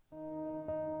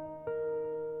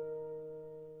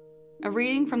A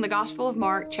reading from the Gospel of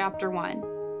Mark, chapter 1.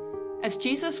 As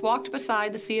Jesus walked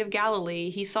beside the Sea of Galilee,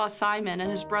 he saw Simon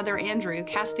and his brother Andrew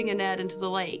casting a net into the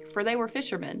lake, for they were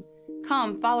fishermen.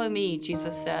 "Come, follow me,"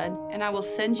 Jesus said, "and I will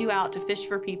send you out to fish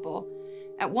for people."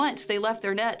 At once they left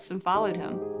their nets and followed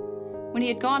him. When he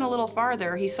had gone a little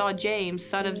farther, he saw James,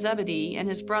 son of Zebedee, and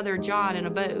his brother John in a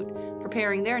boat,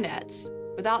 preparing their nets.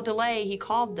 Without delay he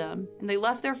called them, and they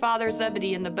left their father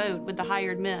Zebedee in the boat with the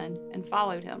hired men, and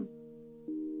followed him.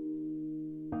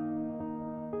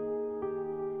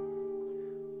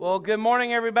 Well, good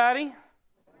morning, everybody.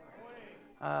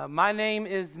 My name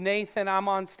is Nathan. I'm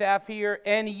on staff here.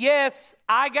 And yes,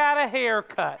 I got a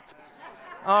haircut.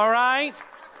 All right?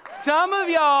 Some of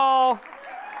y'all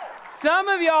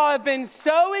have been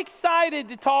so excited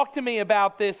to talk to me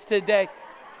about this today.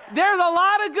 There's a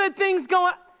lot of good things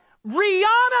going on.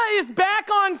 Rihanna is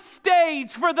back on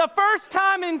stage for the first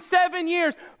time in 7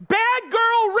 years. Bad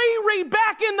girl Riri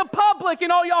back in the public,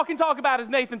 and all y'all can talk about is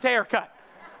Nathan's haircut.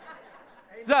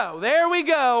 So, there we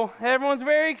go. Everyone's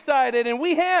very excited. And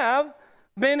we have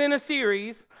been in a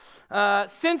series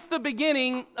since the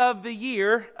beginning of the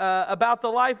year about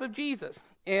the life of Jesus.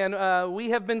 And we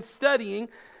have been studying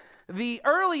the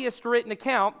earliest written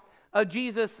account of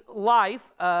Jesus' life,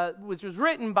 which was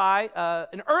written by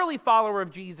an early follower of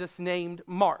Jesus named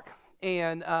Mark.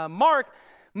 And Mark,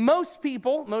 most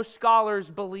scholars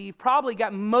believe, probably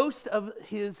got most of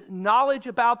his knowledge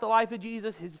about the life of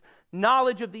Jesus, his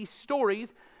knowledge of these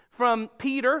stories from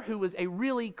Peter, who was a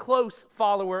really close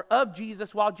follower of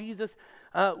Jesus while Jesus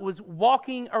was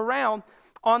walking around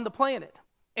on the planet.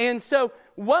 And so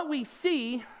what we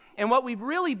see and what we've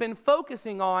really been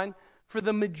focusing on for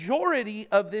the majority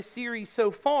of this series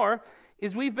so far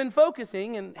is we've been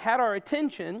focusing and had our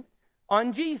attention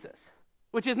on Jesus,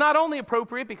 which is not only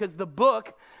appropriate because the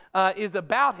book is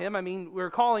about him. I mean,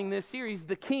 we're calling this series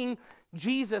the King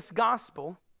Jesus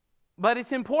Gospel. But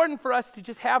it's important for us to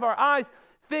just have our eyes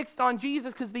fixed on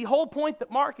Jesus, because the whole point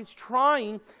that Mark is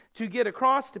trying to get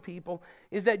across to people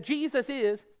is that Jesus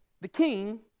is the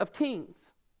King of Kings.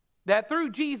 That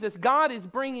through Jesus, God is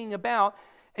bringing about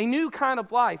a new kind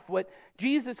of life, what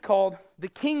Jesus called the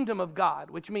kingdom of God,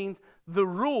 which means the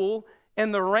rule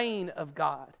and the reign of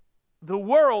God. The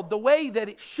world, the way that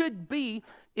it should be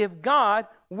if God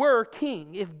were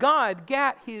king, if God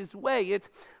got his way. It's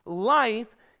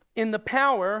life in the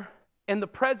power and the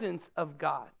presence of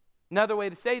God. Another way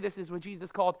to say this is what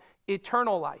Jesus called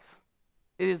eternal life.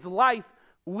 It is life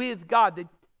with God. That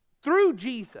through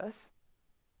Jesus,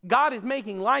 God is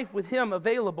making life with him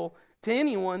available to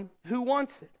anyone who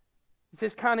wants it. It's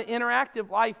this kind of interactive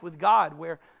life with God,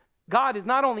 where God is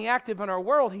not only active in our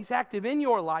world, he's active in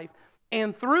your life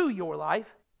and through your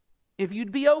life, if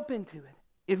you'd be open to it,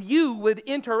 if you would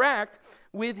interact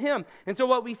with him. And so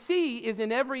what we see is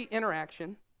in every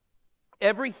interaction,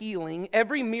 every healing,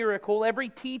 every miracle, every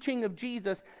teaching of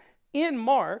Jesus in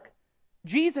Mark,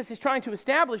 Jesus is trying to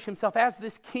establish himself as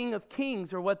this King of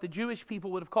Kings, or what the Jewish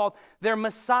people would have called their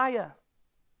Messiah.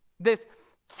 This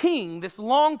King, this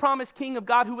long-promised King of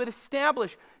God who would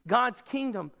establish God's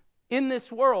kingdom in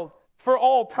this world for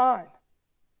all time.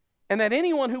 And that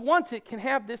anyone who wants it can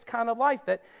have this kind of life,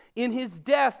 that in his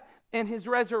death and his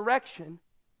resurrection,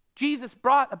 Jesus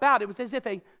brought about, it was as if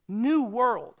a new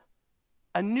world,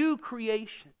 a new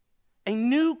creation, a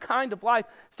new kind of life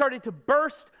started to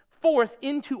burst forth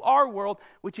into our world,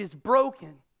 which is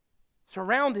broken,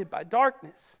 surrounded by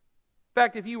darkness. In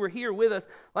fact, if you were here with us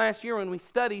last year when we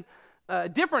studied a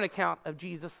different account of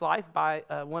Jesus' life by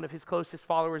one of his closest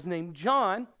followers named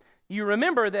John, you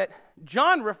remember that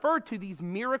John referred to these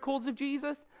miracles of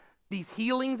Jesus, these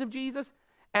healings of Jesus,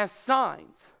 as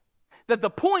signs. That the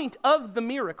point of the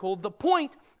miracle, the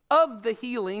point of the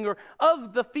healing or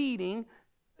of the feeding,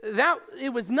 that it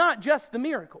was not just the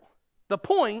miracle. The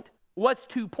point was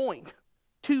to point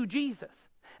to Jesus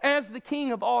as the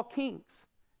King of all kings.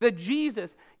 That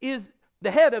Jesus is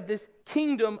the head of this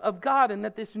kingdom of God, and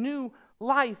that this new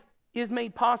life is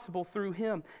made possible through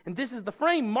him. And this is the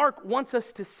frame Mark wants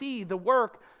us to see the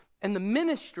work and the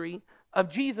ministry of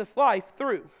Jesus' life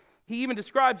through. He even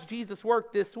describes Jesus'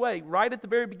 work this way. Right at the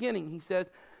very beginning, he says,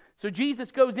 so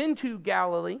Jesus goes into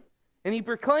Galilee and he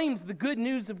proclaims the good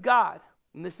news of God.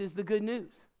 And this is the good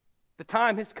news. The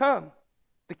time has come.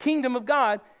 The kingdom of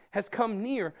God has come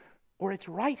near, or it's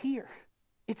right here.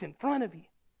 It's in front of you.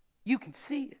 You can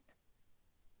see it.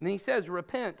 And then he says,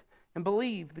 repent and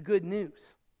believe the good news.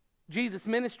 Jesus'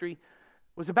 ministry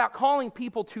was about calling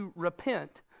people to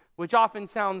repent, which often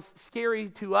sounds scary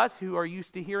to us who are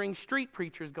used to hearing street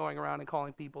preachers going around and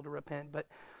calling people to repent. But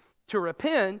to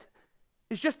repent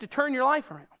is just to turn your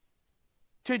life around,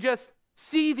 to just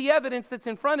see the evidence that's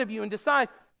in front of you and decide,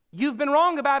 you've been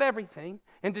wrong about everything,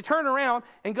 and to turn around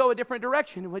and go a different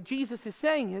direction. And what Jesus is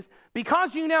saying is,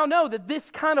 because you now know that this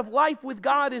kind of life with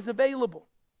God is available,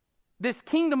 this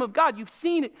kingdom of God, you've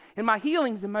seen it in my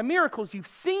healings and my miracles, you've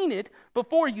seen it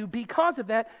before you. Because of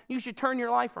that, you should turn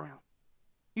your life around.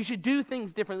 You should do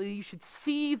things differently. You should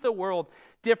see the world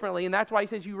differently. And that's why he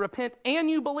says you repent and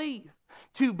you believe.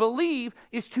 To believe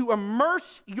is to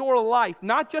immerse your life,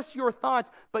 not just your thoughts,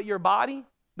 but your body,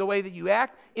 the way that you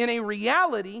act, in a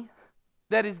reality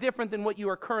that is different than what you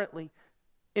are currently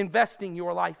investing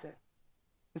your life in.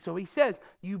 And so he says,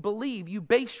 you believe, you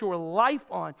base your life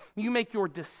on, you make your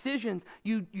decisions,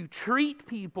 you treat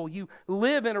people, you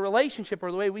live in a relationship,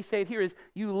 or the way we say it here is,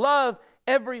 you love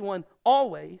everyone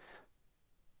always,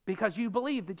 because you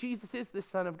believe that Jesus is the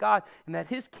Son of God and that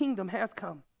his kingdom has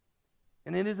come.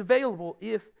 And it is available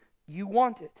if you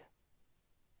want it.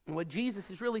 And what Jesus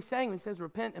is really saying when he says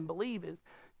repent and believe is,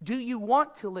 do you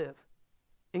want to live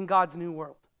in God's new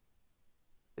world?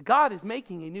 God is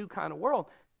making a new kind of world,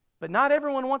 but not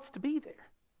everyone wants to be there.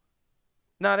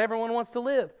 Not everyone wants to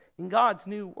live in God's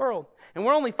new world. And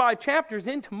we're only 5 chapters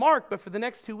into Mark, but for the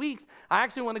next 2 weeks, I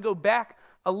actually want to go back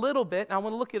a little bit, and I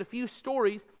want to look at a few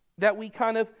stories that we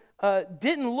kind of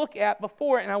didn't look at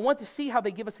before, and I want to see how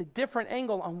they give us a different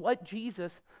angle on what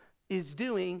Jesus is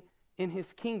doing in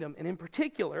his kingdom. And in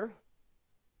particular,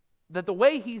 that the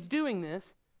way he's doing this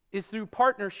is through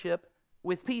partnership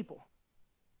with people.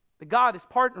 That God is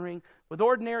partnering with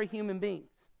ordinary human beings.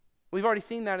 We've already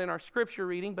seen that in our scripture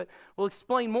reading, but we'll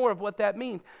explain more of what that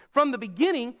means. From the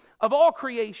beginning of all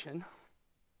creation,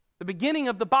 the beginning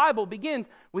of the Bible begins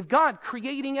with God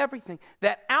creating everything.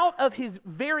 That out of his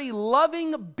very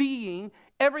loving being,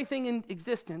 everything in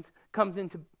existence comes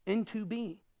into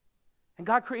being. And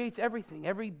God creates everything,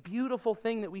 every beautiful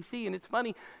thing that we see. And it's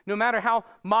funny, no matter how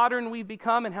modern we've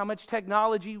become and how much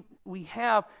technology we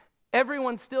have,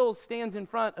 everyone still stands in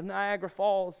front of Niagara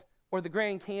Falls or the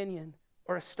Grand Canyon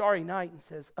or a starry night and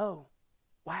says, oh,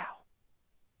 wow.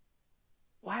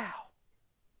 Wow.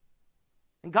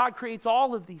 And God creates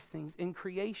all of these things in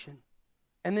creation.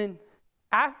 And then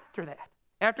after that,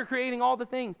 after creating all the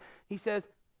things, he says,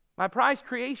 my prized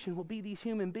creation will be these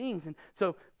human beings. And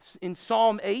so in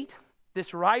Psalm 8,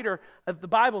 this writer of the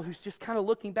Bible who's just kind of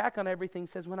looking back on everything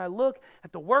says, when I look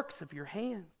at the works of your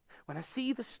hands, when I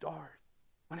see the stars,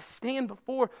 when I stand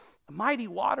before a mighty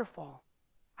waterfall,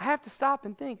 I have to stop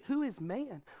and think, who is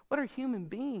man? What are human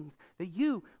beings that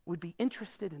you would be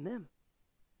interested in them?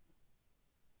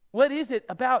 What is it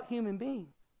about human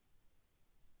beings?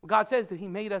 Well, God says that he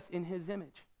made us in his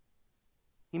image.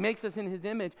 He makes us in his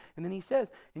image, and then he says,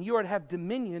 and you are to have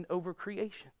dominion over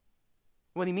creation.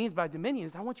 What he means by dominion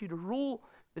is I want you to rule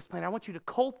this planet. I want you to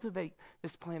cultivate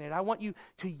this planet. I want you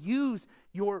to use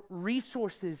your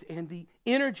resources and the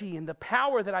energy and the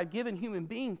power that I've given human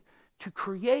beings to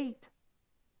create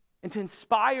and to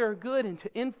inspire good and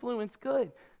to influence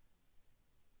good.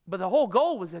 But the whole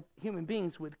goal was that human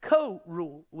beings would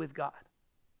co-rule with God.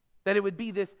 That it would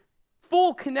be this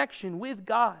full connection with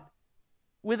God,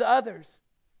 with others,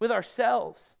 with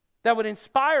ourselves, that would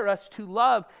inspire us to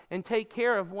love and take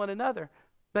care of one another.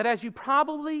 But as you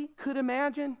probably could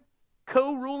imagine,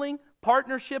 co-ruling,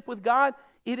 partnership with God,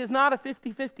 it is not a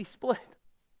 50-50 split.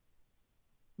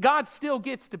 God still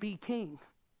gets to be king.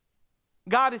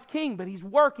 God is king, but he's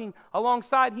working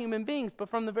alongside human beings, but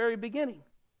from the very beginning.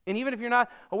 And even if you're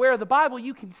not aware of the Bible,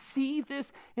 you can see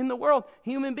this in the world.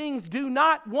 Human beings do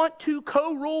not want to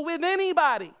co-rule with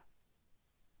anybody,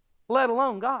 let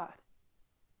alone God.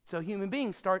 So human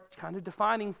beings start kind of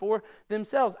defining for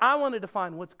themselves. I want to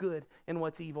define what's good and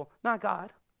what's evil, not God.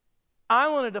 I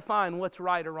want to define what's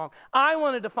right or wrong. I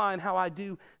want to define how I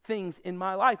do things in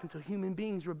my life. And so human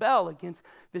beings rebel against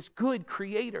this good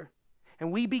creator.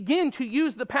 And we begin to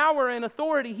use the power and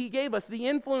authority he gave us, the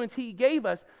influence he gave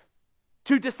us,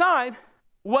 to decide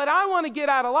what I want to get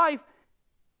out of life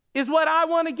is what I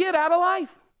want to get out of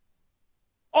life.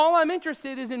 All I'm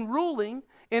interested is in ruling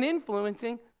and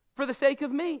influencing for the sake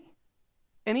of me.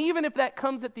 And even if that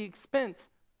comes at the expense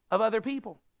of other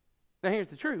people. Now here's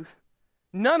the truth.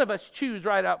 None of us choose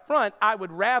right out front, I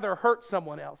would rather hurt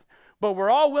someone else. But we're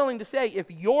all willing to say,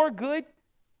 if your good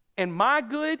and my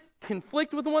good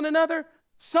conflict with one another,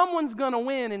 someone's going to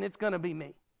win and it's going to be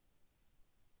me.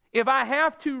 If I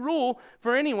have to rule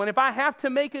for anyone, if I have to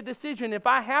make a decision, if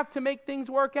I have to make things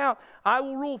work out, I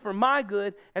will rule for my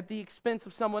good at the expense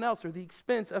of someone else or the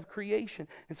expense of creation.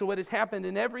 And so what has happened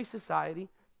in every society,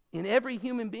 in every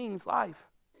human being's life,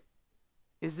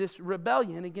 is this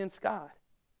rebellion against God.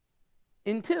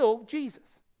 Until Jesus.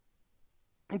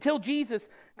 Until Jesus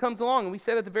comes along, and we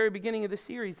said at the very beginning of the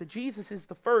series that Jesus is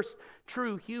the first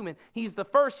true human. He's the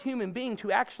first human being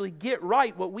to actually get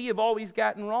right what we have always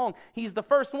gotten wrong. He's the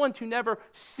first one to never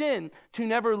sin, to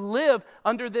never live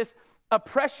under this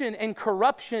oppression and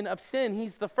corruption of sin.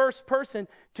 He's the first person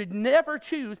to never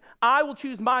choose, I will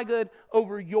choose my good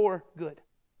over your good.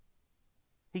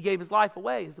 He gave his life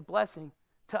away as a blessing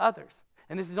to others.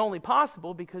 And this is only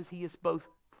possible because he is both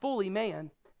fully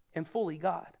man and fully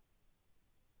God.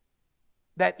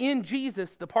 That in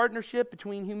Jesus, the partnership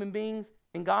between human beings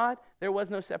and God, there was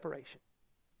no separation.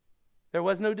 There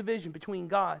was no division between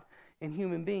God and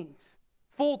human beings.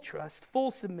 Full trust,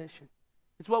 full submission.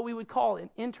 It's what we would call an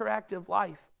interactive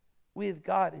life with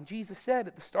God. And Jesus said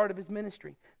at the start of his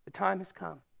ministry, the time has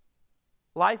come.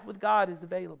 Life with God is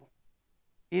available.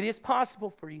 It is possible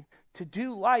for you to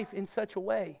do life in such a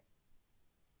way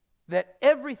that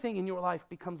everything in your life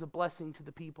becomes a blessing to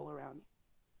the people around you,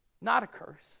 not a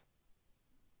curse.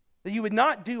 That you would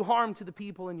not do harm to the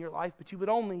people in your life, but you would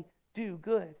only do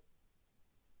good.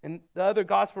 And the other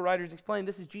gospel writers explain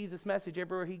this is Jesus' message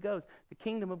everywhere he goes. The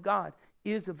kingdom of God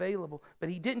is available. But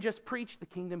he didn't just preach the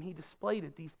kingdom, he displayed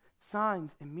it. These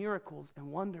signs and miracles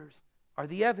and wonders are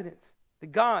the evidence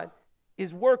that God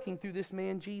is working through this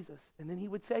man Jesus. And then he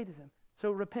would say to them,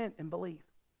 so repent and believe.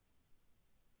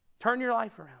 Turn your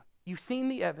life around. You've seen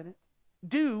the evidence.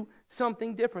 Do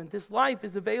something different. This life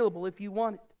is available if you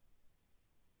want it.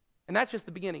 And that's just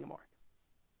the beginning of Mark.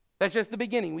 That's just the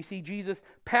beginning. We see Jesus'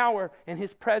 power and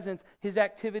his presence, his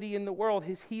activity in the world,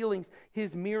 his healings,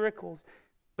 his miracles.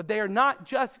 But they are not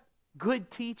just good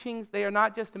teachings. They are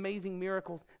not just amazing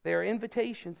miracles. They are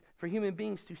invitations for human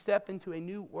beings to step into a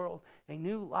new world, a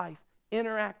new life,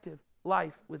 interactive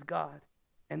life with God.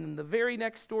 And then the very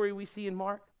next story we see in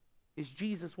Mark is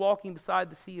Jesus walking beside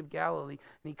the Sea of Galilee.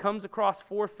 And he comes across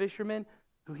 4 fishermen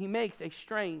who he makes a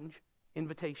strange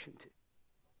invitation to.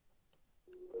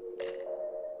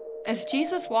 As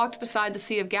Jesus walked beside the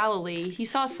Sea of Galilee, he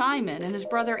saw Simon and his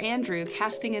brother Andrew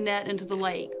casting a net into the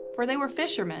lake, for they were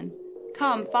fishermen.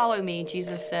 Come, follow me,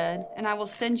 Jesus said, and I will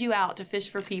send you out to fish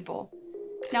for people.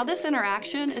 Now, this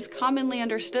interaction is commonly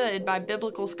understood by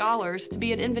biblical scholars to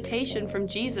be an invitation from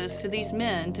Jesus to these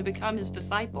men to become his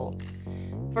disciple.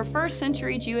 For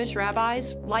first-century Jewish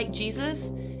rabbis, like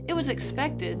Jesus, it was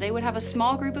expected they would have a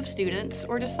small group of students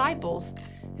or disciples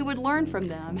who would learn from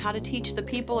them how to teach the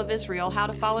people of Israel how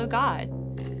to follow God.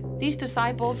 These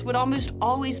disciples would almost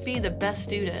always be the best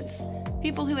students,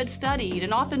 people who had studied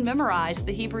and often memorized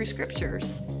the Hebrew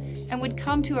Scriptures, and would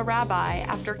come to a rabbi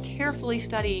after carefully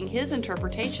studying his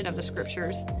interpretation of the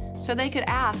Scriptures so they could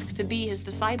ask to be his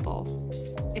disciple.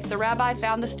 If the rabbi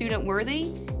found the student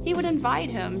worthy, he would invite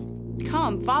him,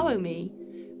 come, follow me,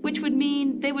 which would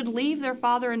mean they would leave their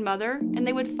father and mother and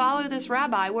they would follow this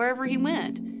rabbi wherever he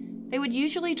went. They would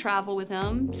usually travel with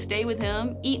him, stay with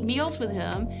him, eat meals with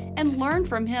him, and learn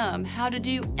from him how to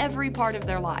do every part of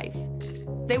their life.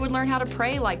 They would learn how to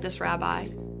pray like this rabbi,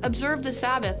 observe the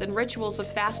Sabbath and rituals of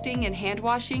fasting and hand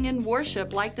washing and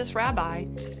worship like this rabbi,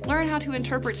 learn how to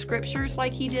interpret scriptures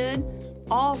like he did,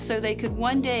 all so they could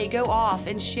one day go off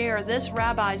and share this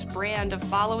rabbi's brand of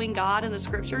following God and the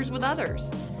scriptures with others.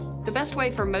 The best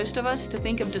way for most of us to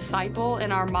think of disciple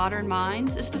in our modern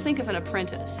minds is to think of an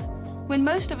apprentice. When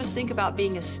most of us think about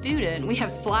being a student, we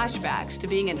have flashbacks to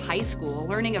being in high school,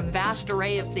 learning a vast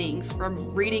array of things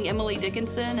from reading Emily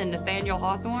Dickinson and Nathaniel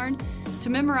Hawthorne to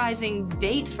memorizing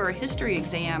dates for a history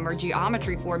exam or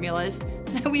geometry formulas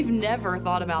that we've never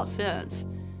thought about since.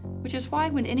 Which is why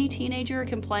when any teenager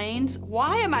complains,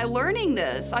 "Why am I learning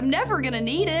this? I'm never going to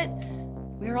need it,"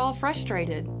 we're all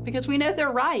frustrated because we know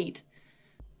they're right.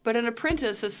 But an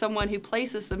apprentice is someone who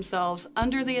places themselves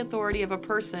under the authority of a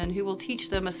person who will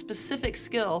teach them a specific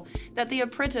skill that the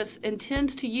apprentice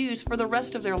intends to use for the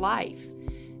rest of their life.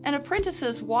 And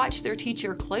apprentices watch their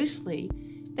teacher closely.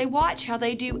 They watch how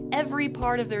they do every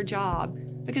part of their job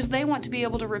because they want to be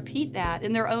able to repeat that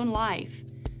in their own life.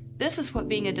 This is what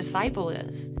being a disciple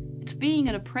is. It's being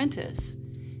an apprentice.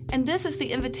 And this is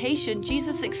the invitation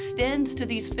Jesus extends to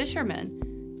these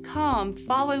fishermen. Come,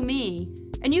 follow me,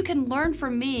 and you can learn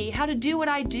from me how to do what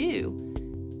I do.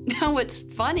 Now, what's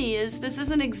funny is this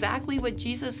isn't exactly what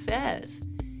Jesus says.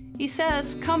 He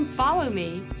says, come follow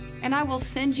me, and I will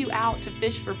send you out to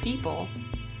fish for people.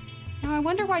 Now, I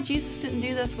wonder why Jesus didn't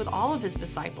do this with all of his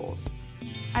disciples.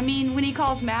 I mean, when he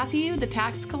calls Matthew, the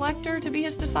tax collector, to be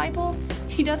his disciple,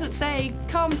 he doesn't say,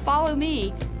 come follow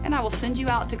me, and I will send you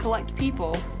out to collect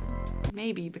people.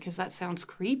 Maybe because that sounds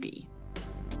creepy.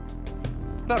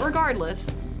 But regardless,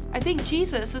 I think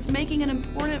Jesus is making an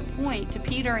important point to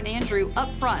Peter and Andrew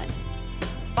up front.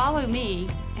 Follow me,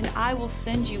 and I will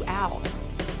send you out.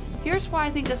 Here's why I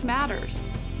think this matters.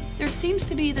 There seems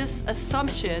to be this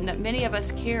assumption that many of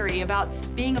us carry about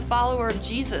being a follower of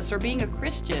Jesus or being a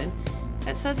Christian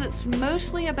that says it's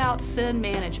mostly about sin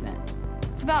management.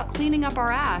 It's about cleaning up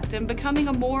our act and becoming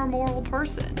a more moral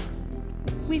person.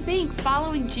 We think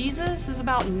following Jesus is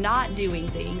about not doing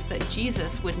things that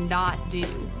Jesus would not do.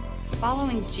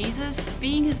 Following Jesus,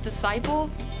 being his disciple,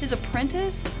 his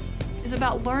apprentice, is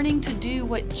about learning to do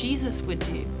what Jesus would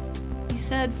do. He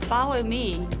said, "Follow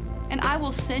me, and I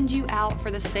will send you out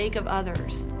for the sake of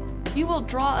others. You will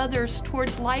draw others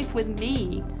towards life with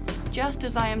me, just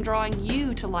as I am drawing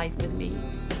you to life with me."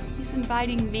 He's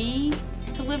inviting me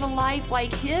to live a life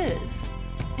like his.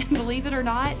 And believe it or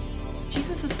not,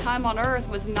 Jesus' time on earth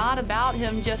was not about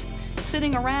him just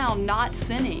sitting around not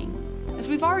sinning. As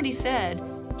we've already said,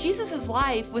 Jesus'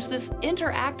 life was this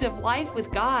interactive life with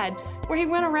God where he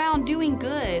went around doing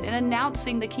good and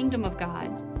announcing the kingdom of God.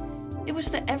 It was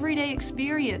the everyday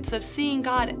experience of seeing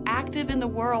God active in the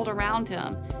world around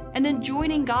him, and then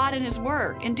joining God in his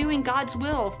work and doing God's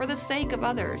will for the sake of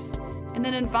others, and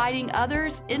then inviting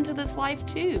others into this life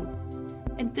too.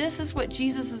 And this is what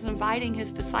Jesus is inviting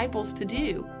his disciples to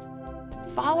do.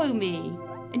 Follow me,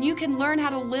 and you can learn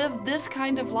how to live this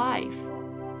kind of life.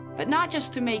 But not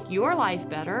just to make your life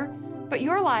better, but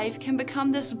your life can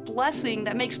become this blessing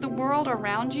that makes the world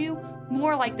around you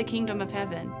more like the kingdom of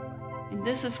heaven. And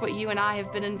this is what you and I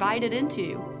have been invited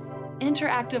into: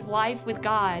 interactive life with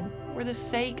God for the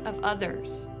sake of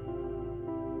others.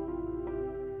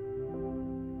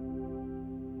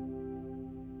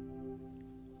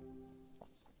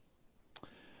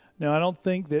 Now, I don't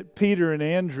think that Peter and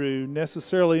Andrew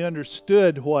necessarily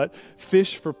understood what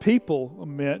fish for people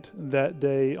meant that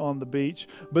day on the beach,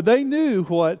 but they knew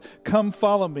what "come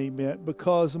follow me" meant,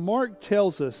 because Mark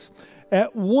tells us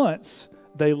at once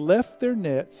they left their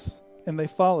nets and they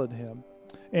followed him.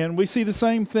 And we see the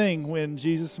same thing when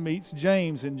Jesus meets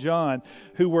James and John,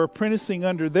 who were apprenticing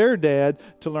under their dad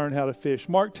to learn how to fish.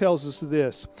 Mark tells us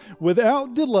this: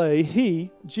 "Without delay, he,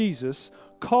 Jesus,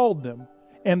 called them,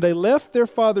 and they left their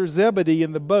father Zebedee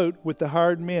in the boat with the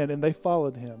hired men, and they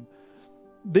followed him."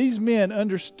 These men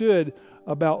understood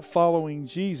about following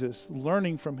Jesus,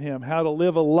 learning from him, how to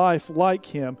live a life like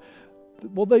him.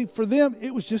 Well, for them,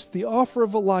 it was just the offer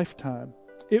of a lifetime.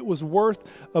 It was worth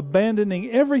abandoning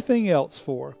everything else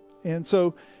for. And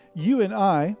so you and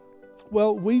I,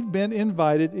 well, we've been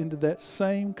invited into that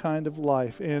same kind of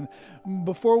life. And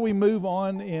before we move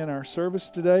on in our service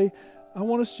today, I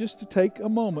want us just to take a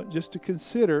moment just to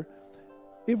consider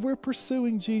if we're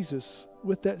pursuing Jesus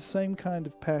with that same kind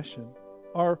of passion.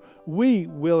 Are we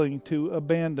willing to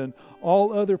abandon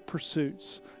all other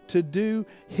pursuits to do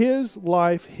his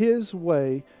life his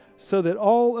way, so that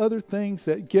all other things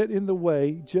that get in the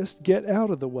way just get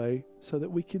out of the way so that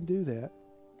we can do that?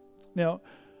 Now,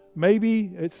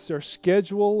 maybe it's our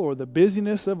schedule or the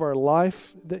busyness of our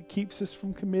life that keeps us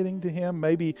from committing to him.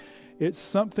 Maybe it's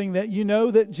something that you know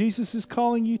that Jesus is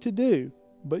calling you to do,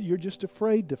 but you're just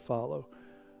afraid to follow.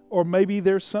 Or maybe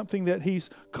there's something that he's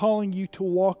calling you to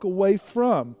walk away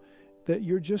from that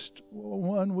you're just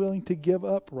unwilling to give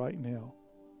up right now.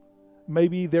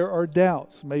 Maybe there are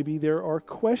doubts. Maybe there are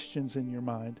questions in your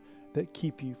mind that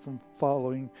keep you from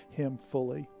following him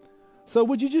fully. So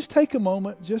would you just take a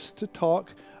moment just to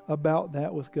talk about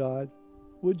that with God?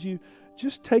 Would you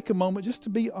just take a moment just to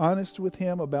be honest with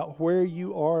him about where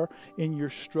you are in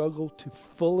your struggle to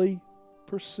fully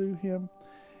pursue him?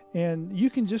 And you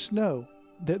can just know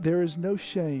that there is no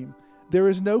shame, there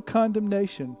is no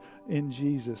condemnation in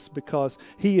Jesus, because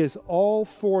he is all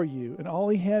for you, and all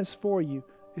he has for you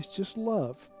is just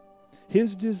love.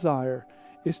 His desire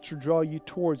is to draw you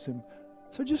towards him.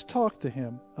 So just talk to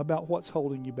him about what's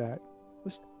holding you back.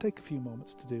 Let's take a few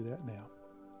moments to do that now.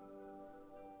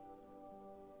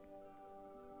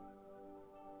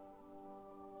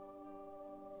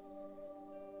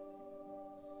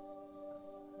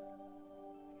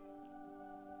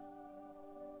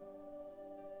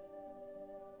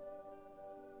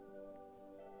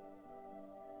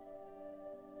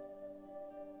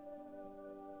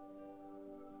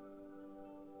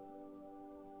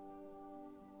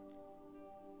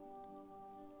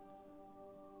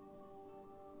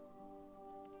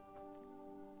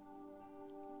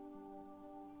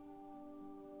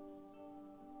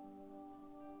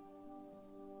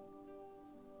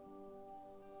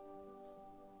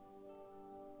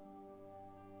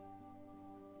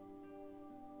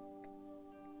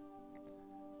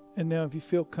 And now, if you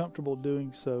feel comfortable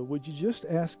doing so, would you just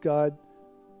ask God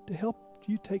to help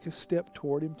you take a step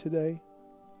toward him today?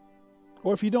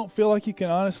 Or if you don't feel like you can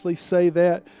honestly say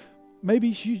that, maybe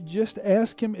you just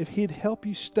ask him if he'd help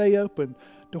you stay open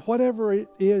to whatever it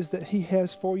is that He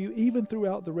has for you, even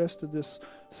throughout the rest of this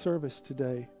service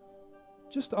today.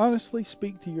 Just honestly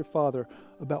speak to your Father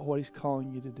about what He's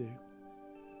calling you to do.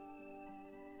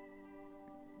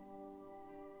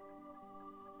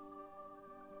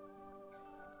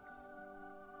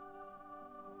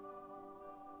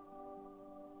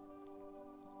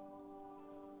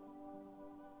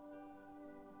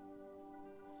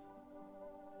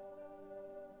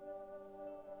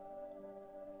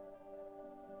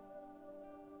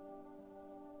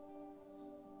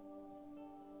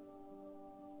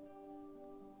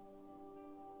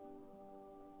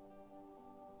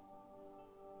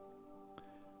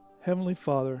 Heavenly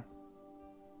Father,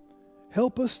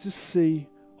 help us to see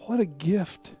what a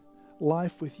gift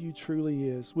life with you truly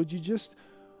is. Would you just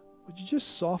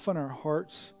soften our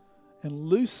hearts and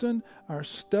loosen our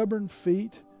stubborn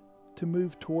feet to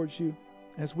move towards you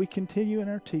as we continue in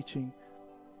our teaching?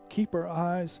 Keep our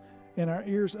eyes and our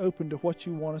ears open to what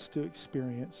you want us to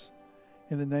experience.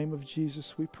 In the name of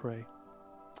Jesus we pray.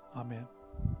 Amen.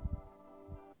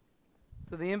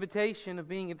 So the invitation of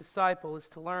being a disciple is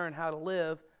to learn how to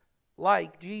live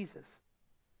like Jesus.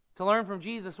 To learn from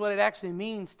Jesus what it actually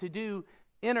means to do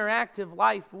interactive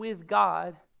life with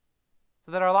God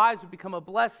so that our lives would become a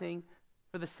blessing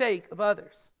for the sake of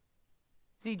others.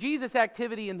 See, Jesus'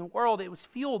 activity in the world, it was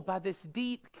fueled by this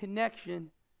deep connection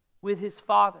with His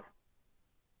Father.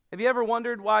 Have you ever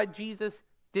wondered why Jesus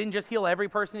didn't just heal every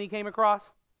person He came across?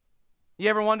 You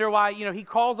ever wonder why, He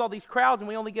calls all these crowds and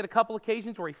we only get a couple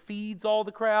occasions where He feeds all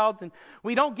the crowds, and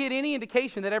we don't get any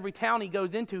indication that every town He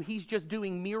goes into, He's just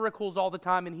doing miracles all the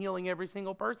time and healing every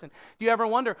single person? Do you ever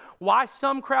wonder why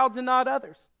some crowds and not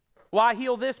others? Why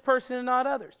heal this person and not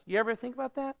others? You ever think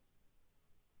about that?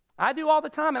 I do all the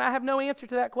time, and I have no answer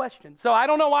to that question. So I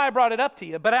don't know why I brought it up to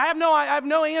you, but I have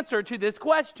no answer to this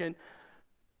question.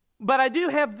 But I do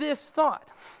have this thought.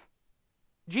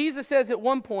 Jesus says at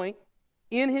one point,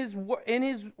 in his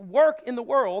work in the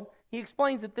world, He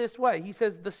explains it this way. He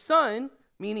says, the Son,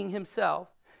 meaning Himself,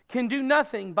 can do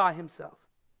nothing by Himself.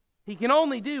 He can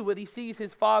only do what He sees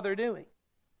His Father doing.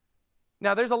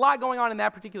 Now, there's a lot going on in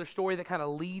that particular story that kind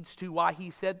of leads to why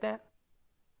He said that.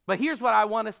 But here's what I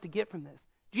want us to get from this.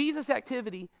 Jesus'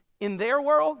 activity in their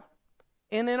world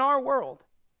and in our world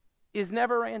is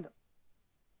never random.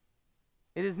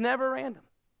 It is never random.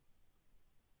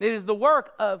 It is the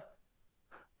work of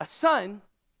a son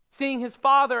seeing his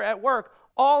father at work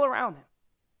all around him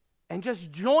and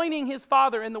just joining his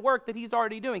father in the work that he's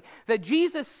already doing. That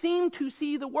Jesus seemed to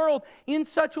see the world in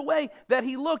such a way that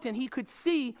He looked and He could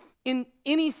see in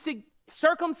any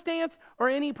circumstance or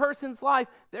any person's life,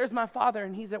 there's my Father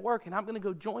and He's at work and I'm going to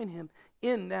go join Him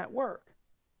in that work.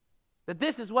 That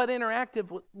this is what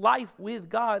interactive life with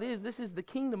God is. This is the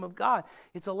kingdom of God.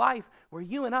 It's a life where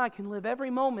you and I can live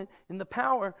every moment in the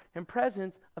power and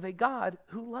presence of a God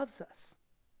who loves us.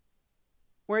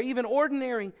 Where even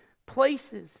ordinary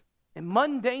places and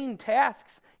mundane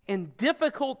tasks and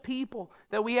difficult people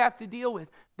that we have to deal with,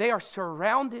 they are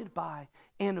surrounded by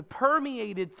and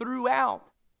permeated throughout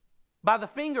by the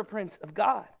fingerprints of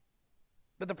God.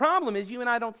 But the problem is you and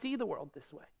I don't see the world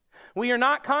this way. We are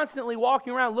not constantly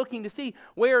walking around looking to see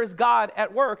where is God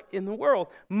at work in the world.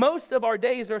 Most of our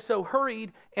days are so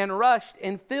hurried and rushed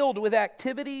and filled with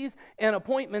activities and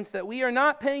appointments that we are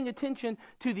not paying attention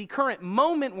to the current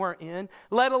moment we're in,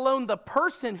 let alone the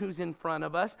person who's in front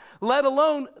of us, let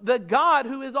alone the God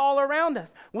who is all around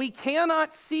us. We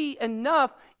cannot see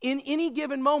enough in any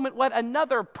given moment what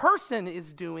another person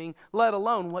is doing, let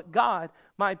alone what God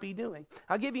might be doing.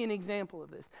 I'll give you an example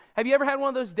of this. Have you ever had one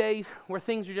of those days where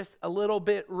things are just a little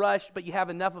bit rushed, but you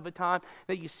have enough of a time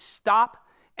that you stop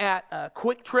at a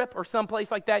Quick Trip or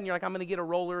someplace like that, and you're like, I'm going to get a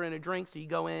roller and a drink. So you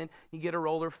go in, you get a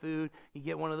roller food, you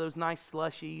get one of those nice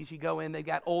slushies, you go in, they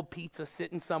got old pizza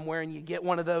sitting somewhere, and you get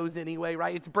one of those anyway,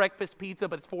 right? It's breakfast pizza,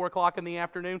 but it's 4 o'clock in the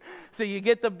afternoon. So you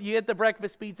get the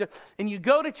breakfast pizza, and you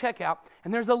go to check out,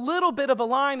 and there's a little bit of a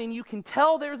line, and you can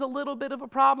tell there's a little bit of a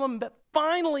problem, but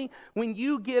finally, when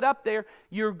you get up there,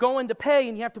 you're going to pay,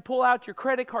 and you have to pull out your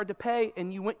credit card to pay,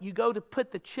 and you go to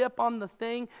put the chip on the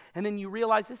thing, and then you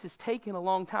realize this is taking a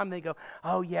long time. They go,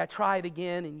 oh yeah, try it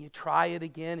again, and you try it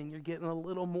again, and you're getting a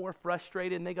little more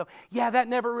frustrated, and they go, yeah, that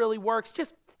never really works.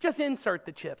 Just just insert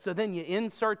the chip. So then you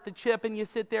insert the chip and you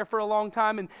sit there for a long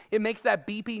time and it makes that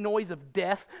beepy noise of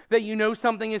death that you know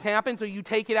something has happened. So you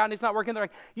take it out and it's not working. They're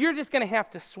like, you're just going to have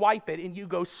to swipe it. And you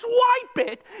go, swipe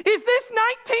it? Is this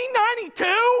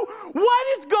 1992?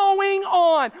 What is going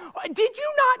on? Did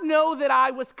you not know that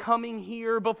I was coming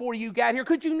here before you got here?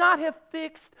 Could you not have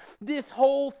fixed this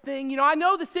whole thing? You know, I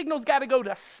know the signal's got to go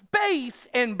to space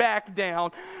and back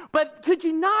down, but could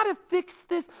you not have fixed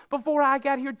this before I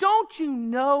got here? Don't you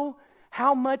know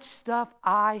how much stuff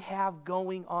I have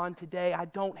going on today? I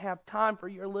don't have time for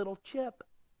your little chip.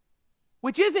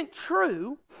 Which isn't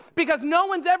true, because no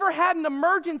one's ever had an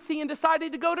emergency and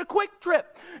decided to go to Quick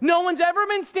Trip. No one's ever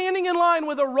been standing in line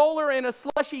with a roller and a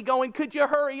slushie going, could you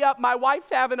hurry up? My wife's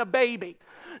having a baby.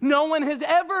 No one has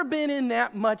ever been in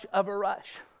that much of a rush.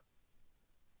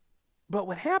 But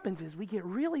what happens is we get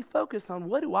really focused on,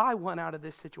 what do I want out of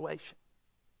this situation?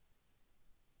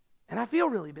 And I feel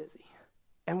really busy.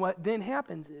 And what then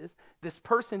happens is, this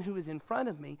person who is in front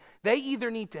of me, they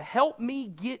either need to help me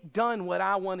get done what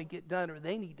I want to get done, or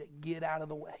they need to get out of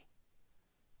the way.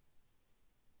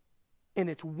 And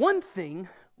it's one thing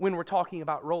when we're talking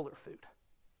about roller food.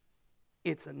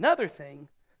 It's another thing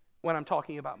when I'm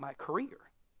talking about my career,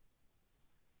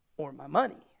 or my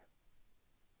money,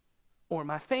 or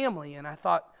my family. And I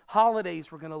thought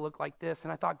holidays were going to look like this,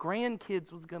 and I thought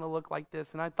grandkids was going to look like this,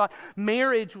 and I thought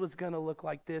marriage was going to look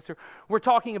like this, or we're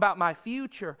talking about my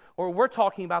future, or we're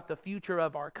talking about the future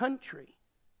of our country.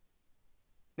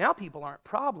 Now people aren't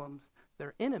problems,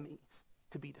 they're enemies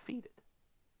to be defeated.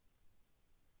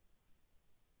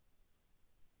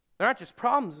 They're not just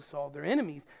problems to solve, they're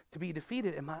enemies to be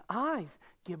defeated. And my eyes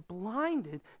get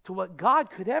blinded to what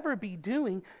God could ever be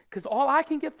doing, because all I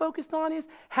can get focused on is,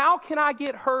 how can I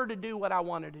get her to do what I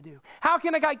want her to do? How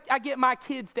can I get my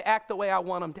kids to act the way I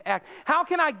want them to act? How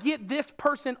can I get this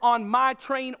person on my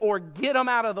train or get them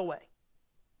out of the way?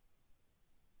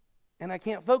 And I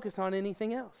can't focus on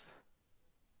anything else.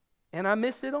 And I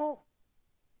miss it all.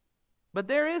 But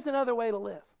there is another way to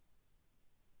live.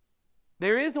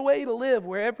 There is a way to live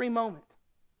where every moment,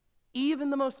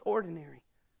 even the most ordinary,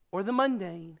 or the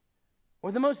mundane,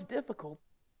 or the most difficult,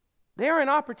 they're an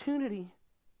opportunity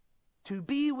to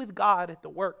be with God at the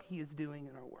work He is doing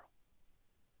in our world.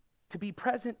 To be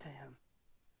present to Him.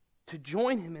 To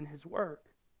join Him in His work.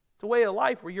 It's a way of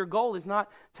life where your goal is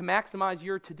not to maximize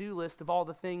your to-do list of all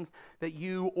the things that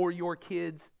you or your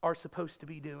kids are supposed to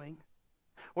be doing,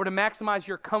 or to maximize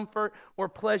your comfort or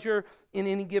pleasure in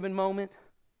any given moment.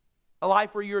 A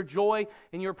life where your joy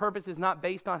and your purpose is not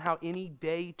based on how any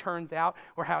day turns out,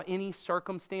 or how any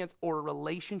circumstance or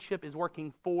relationship is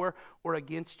working for or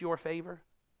against your favor.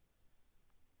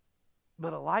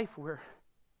 But a life where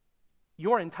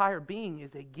your entire being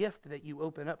is a gift that you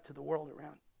open up to the world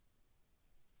around you.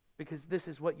 Because this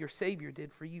is what your Savior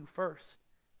did for you first.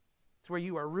 It's where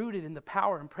you are rooted in the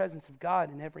power and presence of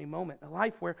God in every moment. A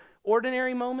life where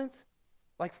ordinary moments,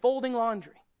 like folding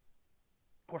laundry,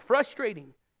 or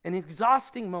frustrating and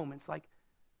exhausting moments, like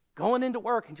going into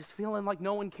work and just feeling like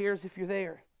no one cares if you're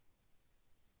there.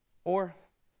 Or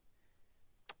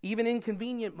even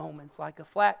inconvenient moments, like a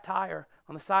flat tire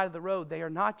on the side of the road. They are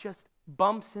not just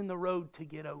bumps in the road to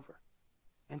get over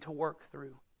and to work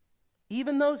through.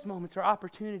 Even those moments are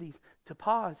opportunities to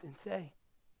pause and say,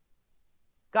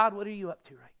 God, what are you up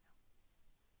to right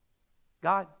now?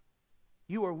 God,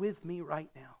 you are with me right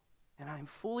now, and I am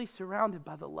fully surrounded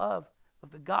by the love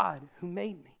of the God who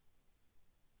made me.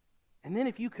 And then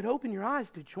if you could open your eyes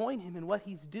to join Him in what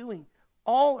He's doing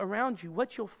all around you,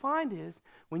 what you'll find is,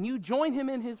 when you join Him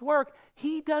in His work,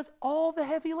 He does all the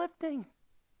heavy lifting.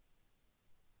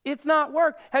 It's not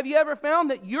work. Have you ever found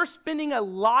that you're spending a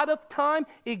lot of time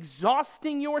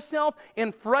exhausting yourself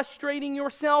and frustrating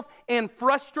yourself and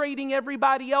frustrating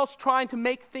everybody else trying to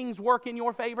make things work in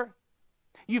your favor?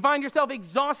 You find yourself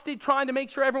exhausted trying to make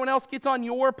sure everyone else gets on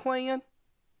your plan?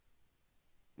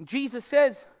 And Jesus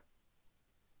says,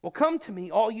 well, come to me,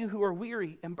 all you who are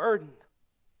weary and burdened,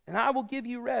 and I will give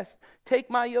you rest. Take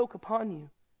my yoke upon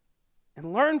you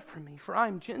and learn from me, for I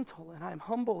am gentle and I am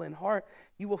humble in heart.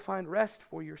 You will find rest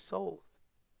for your souls.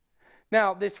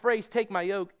 Now, this phrase, take my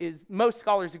yoke, is, most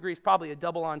scholars agree, is probably a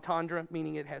double entendre,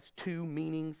 meaning it has two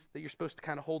meanings that you're supposed to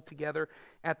kind of hold together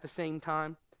at the same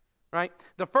time. Right?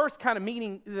 The first kind of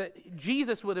meaning that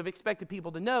Jesus would have expected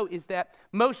people to know is that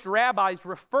most rabbis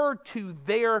referred to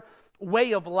their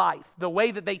way of life, the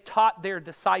way that they taught their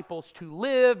disciples to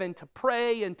live and to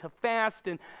pray and to fast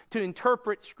and to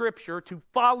interpret Scripture, to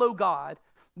follow God.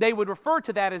 They would refer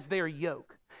to that as their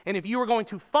yoke. And if you were going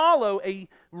to follow a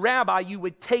rabbi, you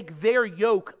would take their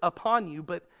yoke upon you.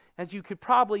 But as you could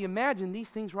probably imagine, these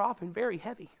things were often very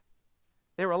heavy.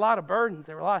 There were a lot of burdens.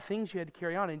 There were a lot of things you had to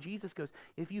carry on. And Jesus goes,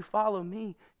 if you follow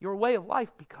me, your way of life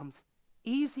becomes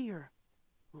easier,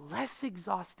 less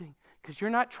exhausting, because you're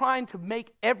not trying to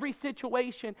make every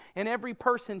situation and every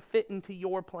person fit into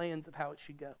your plans of how it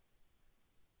should go.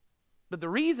 But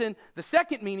the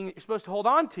second meaning that you're supposed to hold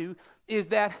on to is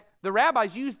that the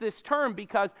rabbis use this term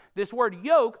because this word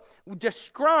yoke would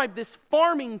describe this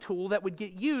farming tool that would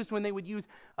get used when they would use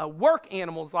work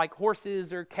animals like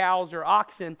horses or cows or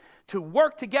oxen to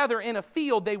work together in a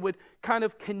field. They would kind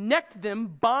of connect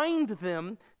them, bind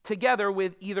them together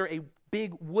with either a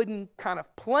big wooden kind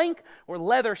of plank or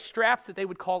leather straps that they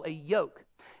would call a yoke.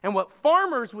 And what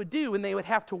farmers would do when they would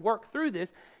have to work through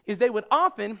this is they would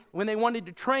often, when they wanted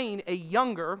to train a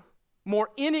younger, more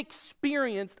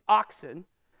inexperienced oxen,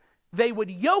 they would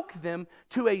yoke them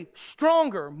to a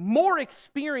stronger, more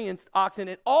experienced oxen.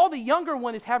 And all the younger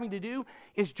one is having to do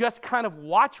is just kind of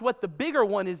watch what the bigger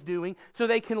one is doing so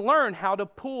they can learn how to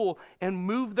pull and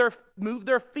move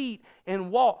their feet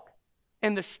and walk.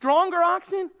 And the stronger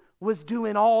oxen was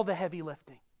doing all the heavy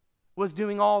lifting, was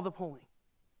doing all the pulling.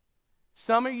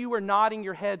 Some of you are nodding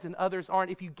your heads and others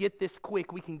aren't. If you get this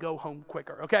quick, we can go home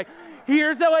quicker, okay?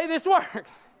 Here's the way this works.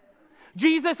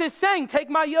 Jesus is saying, take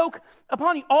my yoke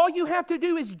upon you. All you have to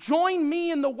do is join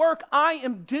me in the work I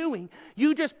am doing.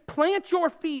 You just plant your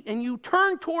feet and you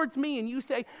turn towards me and you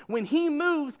say, when he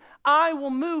moves, I will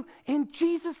move. And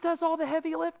Jesus does all the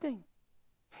heavy lifting.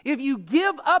 If you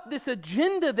give up this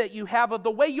agenda that you have of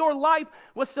the way your life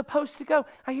was supposed to go,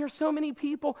 I hear so many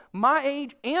people my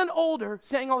age and older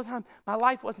saying all the time, my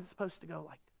life wasn't supposed to go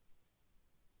like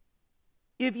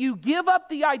this. If you give up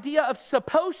the idea of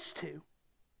supposed to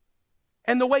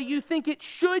and the way you think it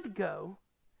should go,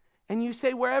 and you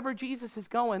say, wherever Jesus is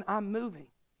going, I'm moving,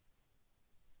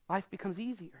 life becomes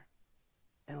easier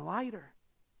and lighter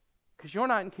because you're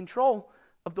not in control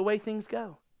of the way things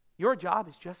go. Your job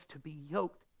is just to be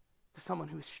yoked to someone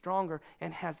who is stronger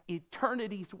and has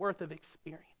eternity's worth of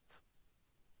experience.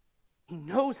 He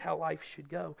knows how life should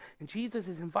go. And Jesus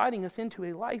is inviting us into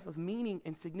a life of meaning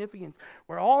and significance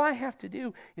where all I have to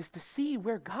do is to see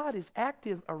where God is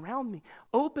active around me,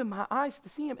 open my eyes to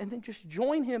see him, and then just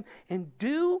join him and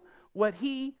do what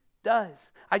he does.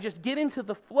 I just get into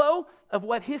the flow of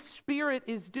what his Spirit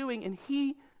is doing, and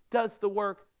he does the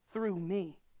work through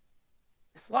me.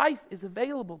 This life is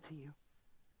available to you,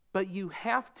 but you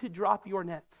have to drop your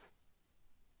nets.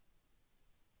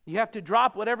 You have to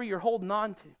drop whatever you're holding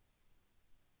on to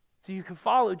so you can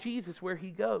follow Jesus where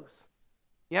he goes.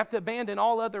 You have to abandon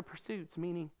all other pursuits,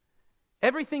 meaning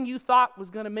everything you thought was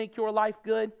going to make your life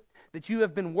good, that you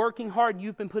have been working hard and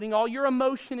you've been putting all your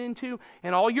emotion into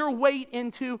and all your weight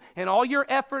into and all your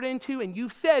effort into, and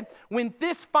you've said, when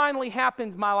this finally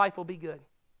happens, my life will be good.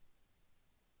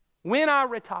 When I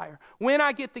retire, when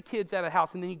I get the kids out of the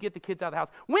house, and then you get the kids out of the house,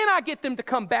 when I get them to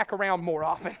come back around more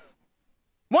often.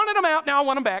 Wanted them out, now I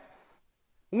want them back.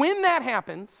 When that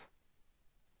happens,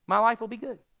 my life will be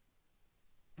good.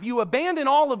 If you abandon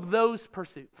all of those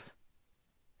pursuits,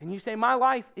 and you say, my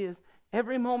life is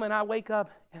every moment I wake up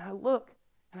and I look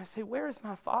and I say, where is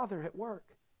my Father at work?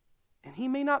 And he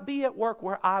may not be at work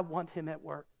where I want him at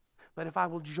work, but if I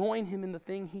will join him in the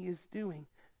thing he is doing,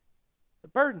 the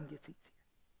burden gets easier.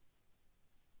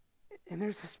 And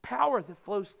there's this power that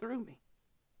flows through me.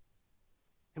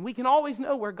 And we can always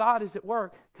know where God is at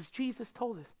work because Jesus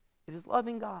told us it is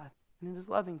loving God and it is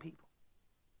loving people.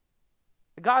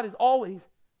 God is always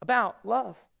about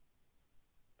love.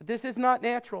 But this is not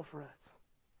natural for us.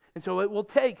 And so it will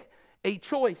take a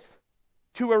choice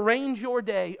to arrange your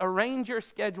day, arrange your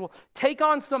schedule, take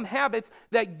on some habits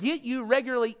that get you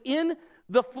regularly in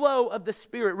the flow of the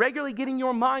Spirit, regularly getting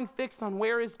your mind fixed on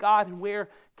where is God and where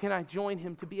can I join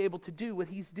him to be able to do what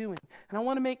he's doing. And I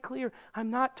want to make clear,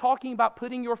 I'm not talking about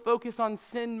putting your focus on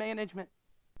sin management.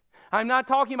 I'm not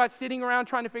talking about sitting around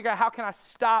trying to figure out how can I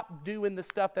stop doing the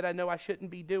stuff that I know I shouldn't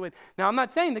be doing. Now, I'm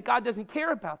not saying that God doesn't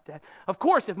care about that. Of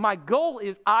course, if my goal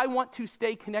is I want to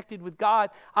stay connected with God,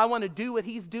 I want to do what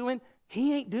he's doing,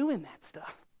 he ain't doing that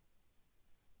stuff.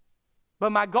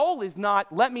 But my goal is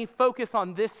not, let me focus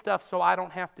on this stuff so I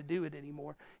don't have to do it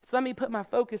anymore. It's let me put my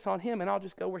focus on him and I'll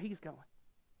just go where he's going.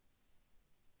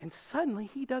 And suddenly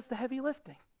he does the heavy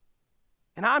lifting.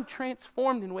 And I'm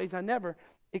transformed in ways I never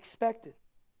expected.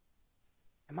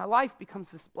 And my life becomes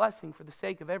this blessing for the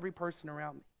sake of every person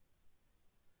around me.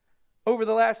 Over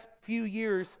the last few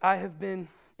years, I have been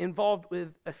involved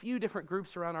with a few different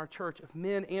groups around our church of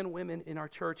men and women in our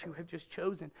church who have just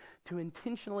chosen to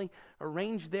intentionally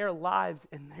arrange their lives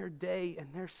and their day and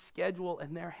their schedule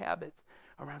and their habits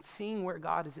around seeing where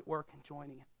God is at work and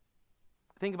joining it.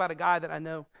 Think about a guy that I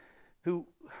know who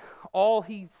all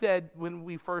he said when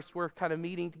we first were kind of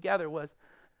meeting together was,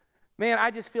 man,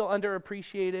 I just feel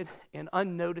underappreciated and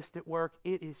unnoticed at work.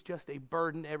 It is just a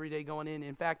burden every day going in.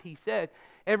 In fact, he said,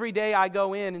 every day I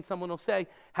go in and someone will say,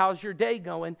 how's your day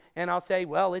going? And I'll say,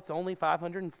 well, it's only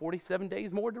 547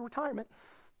 days more to retirement.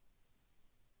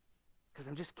 Because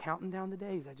I'm just counting down the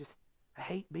days. I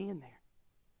hate being there.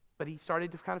 But he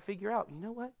started to kind of figure out, you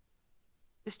know what?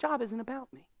 This job isn't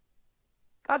about me.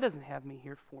 God doesn't have me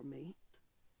here for me.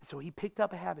 And so he picked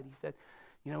up a habit. He said,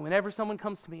 you know, whenever someone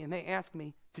comes to me and they ask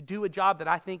me to do a job that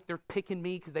I think they're picking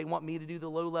me because they want me to do the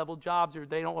low-level jobs or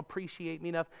they don't appreciate me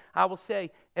enough, I will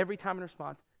say every time in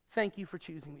response, thank you for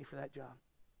choosing me for that job.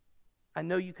 I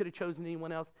know you could have chosen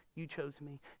anyone else. You chose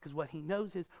me. Because what he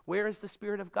knows is, where is the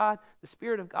Spirit of God? The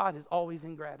Spirit of God is always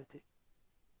in gratitude.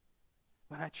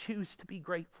 When I choose to be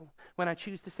grateful, when I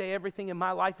choose to say everything in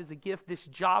my life is a gift, this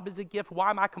job is a gift, why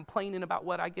am I complaining about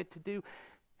what I get to do?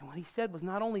 And what he said was,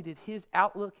 not only did his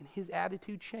outlook and his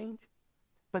attitude change,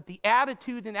 but the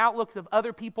attitudes and outlooks of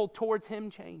other people towards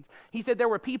him changed. He said there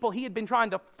were people he had been trying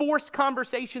to force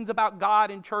conversations about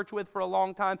God in church with for a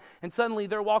long time, and suddenly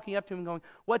they're walking up to him and going,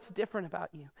 what's different about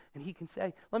you? And he can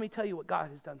say, let me tell you what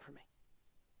God has done for me.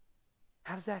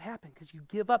 How does that happen? Because you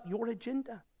give up your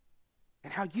agenda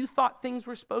and how you thought things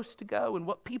were supposed to go and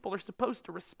what people are supposed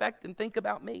to respect and think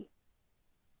about me.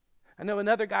 I know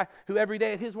another guy who every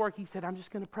day at his work, he said, I'm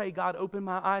just going to pray, God, open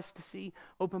my eyes to see,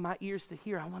 open my ears to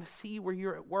hear. I want to see where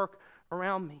you're at work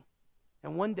around me.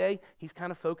 And one day, he's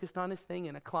kind of focused on his thing,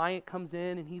 and a client comes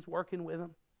in, and he's working with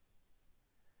him.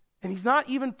 And he's not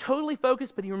even totally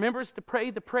focused, but he remembers to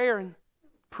pray the prayer, and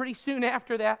pretty soon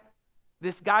after that,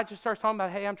 this guy just starts talking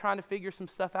about, hey, I'm trying to figure some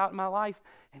stuff out in my life.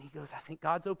 And he goes, I think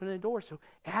God's opening a door. So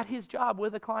at his job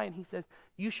with a client, he says,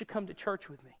 you should come to church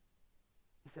with me.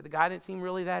 He said the guy didn't seem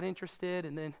really that interested.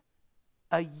 And then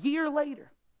a year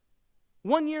later,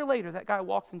 1 year later, that guy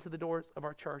walks into the doors of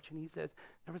our church and he says,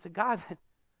 there was a guy that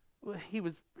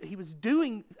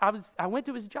I went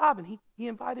to his job and he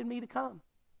invited me to come.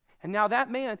 And now that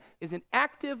man is an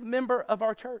active member of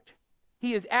our church.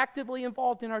 He is actively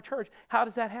involved in our church. How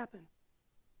does that happen?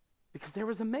 Because there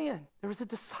was a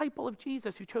disciple of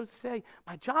Jesus who chose to say,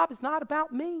 my job is not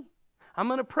about me. I'm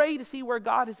going to pray to see where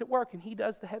God is at work, and he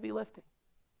does the heavy lifting.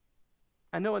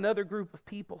 I know another group of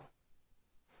people,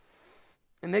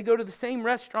 and they go to the same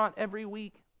restaurant every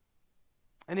week,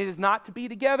 and it is not to be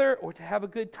together or to have a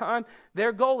good time.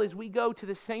 Their goal is we go to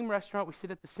the same restaurant, we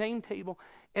sit at the same table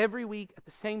every week at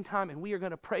the same time, and we are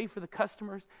going to pray for the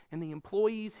customers and the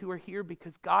employees who are here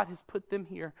because God has put them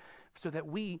here so that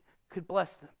we could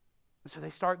bless them. And so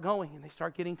they start going and they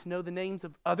start getting to know the names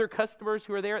of other customers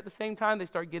who are there at the same time. They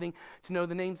start getting to know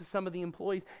the names of some of the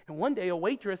employees. And one day a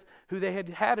waitress who they had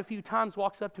had a few times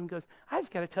walks up to him and goes, I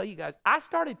just got to tell you guys, I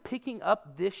started picking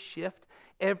up this shift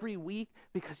every week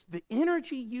because the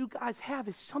energy you guys have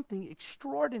is something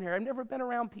extraordinary. I've never been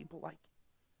around people like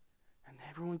you. And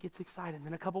everyone gets excited. And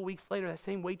then a couple weeks later, that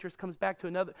same waitress comes back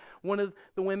to one of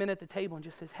the women at the table and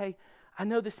just says, hey, I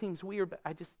know this seems weird, but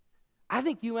I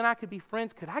think you and I could be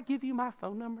friends. Could I give you my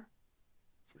phone number?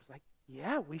 She was like,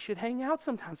 yeah, we should hang out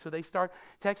sometime. So they start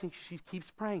texting. She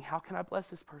keeps praying, how can I bless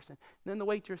this person? And then the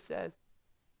waitress says,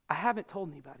 I haven't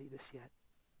told anybody this yet.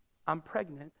 I'm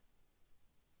pregnant,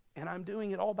 and I'm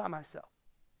doing it all by myself.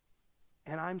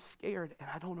 And I'm scared, and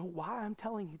I don't know why I'm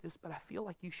telling you this, but I feel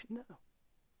like you should know.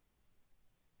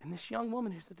 And this young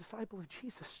woman who's a disciple of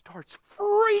Jesus starts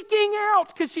freaking out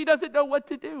because she doesn't know what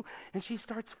to do. And she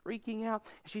starts freaking out.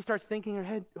 She starts thinking in her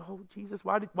head, oh, Jesus,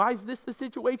 why is this the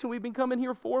situation? We've been coming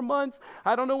here 4 months.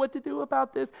 I don't know what to do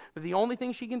about this. But the only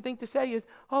thing she can think to say is,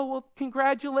 oh, well,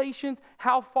 congratulations.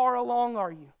 How far along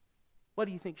are you? What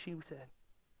do you think she said?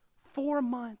 4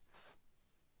 months.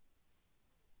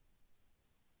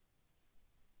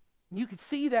 You could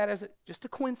see that as just a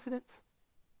coincidence.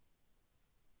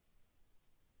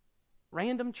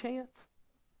 Random chance,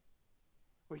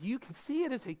 where you can see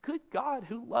it as a good God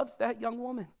who loves that young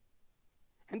woman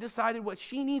and decided what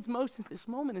she needs most in this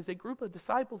moment is a group of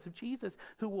disciples of Jesus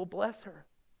who will bless her.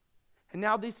 And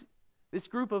now this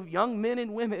group of young men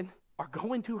and women are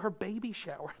going to her baby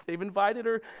shower. They've invited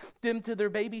them to their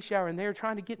baby shower, and they're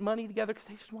trying to get money together because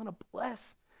they just want to bless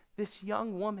this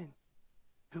young woman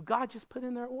who God just put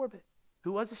in their orbit,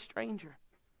 who was a stranger.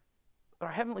 But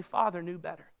our Heavenly Father knew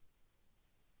better.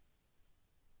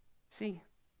 See,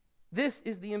 this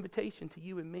is the invitation to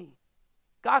you and me.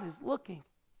 God is looking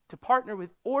to partner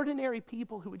with ordinary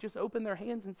people who would just open their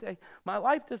hands and say, my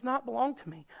life does not belong to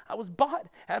me. I was bought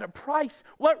at a price.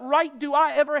 What right do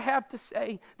I ever have to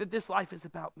say that this life is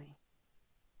about me?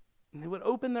 And they would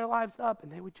open their lives up and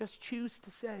they would just choose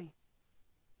to say,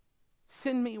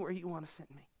 send me where you want to send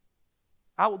me.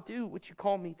 I will do what you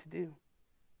call me to do.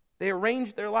 They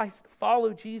arrange their lives to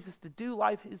follow Jesus, to do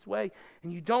life His way.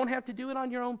 And you don't have to do it on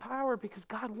your own power because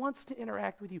God wants to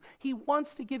interact with you. He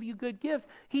wants to give you good gifts.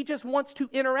 He just wants to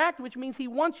interact, which means He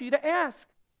wants you to ask.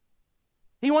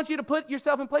 He wants you to put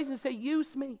yourself in place and say,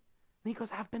 use me. And He goes,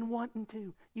 I've been wanting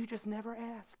to. You just never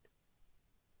asked.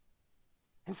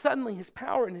 And suddenly His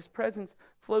power and His presence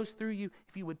flows through you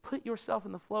if you would put yourself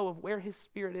in the flow of where His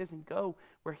Spirit is and go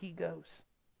where He goes.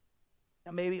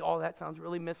 Now maybe all that sounds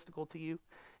really mystical to you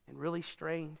and really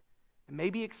strange and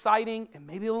maybe exciting and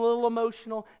maybe a little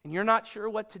emotional and you're not sure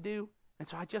what to do. And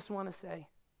so I just want to say,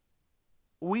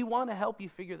 we want to help you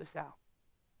figure this out.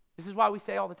 This is why we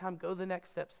say all the time, go to the Next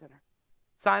Step Center.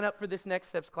 Sign up for this Next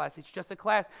Steps class. It's just a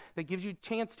class that gives you a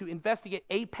chance to investigate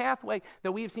a pathway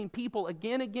that we have seen people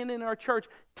again in our church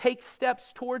take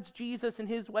steps towards Jesus and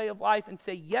His way of life and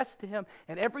say yes to Him.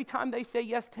 And every time they say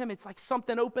yes to Him, it's like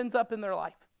something opens up in their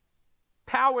life.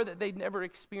 Power that they'd never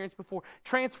experienced before.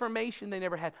 Transformation they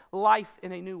never had. Life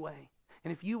in a new way.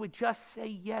 And if you would just say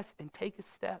yes and take a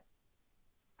step,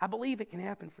 I believe it can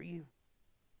happen for you.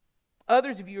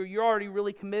 Others of you, you're already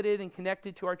really committed and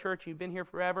connected to our church. You've been here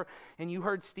forever. And you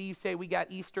heard Steve say, we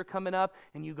got Easter coming up.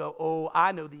 And you go, oh,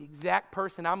 I know the exact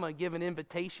person I'm going to give an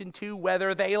invitation to,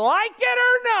 whether they like it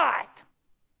or not.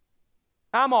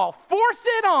 I'm all force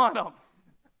it on them.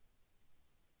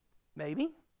 Maybe.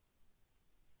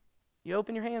 You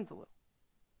open your hands a little.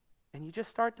 And you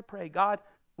just start to pray, God,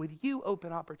 would you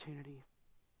open opportunities?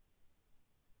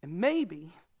 And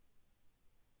maybe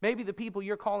the people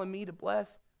you're calling me to bless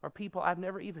are people I've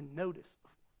never even noticed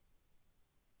before.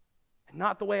 And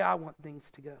not the way I want things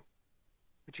to go.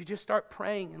 But you just start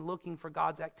praying and looking for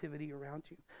God's activity around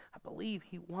you. I believe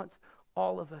He wants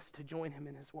all of us to join Him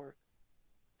in His work.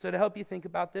 So to help you think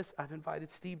about this, I've invited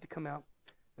Steve to come out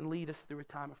and lead us through a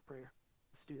time of prayer.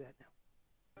 Let's do that now.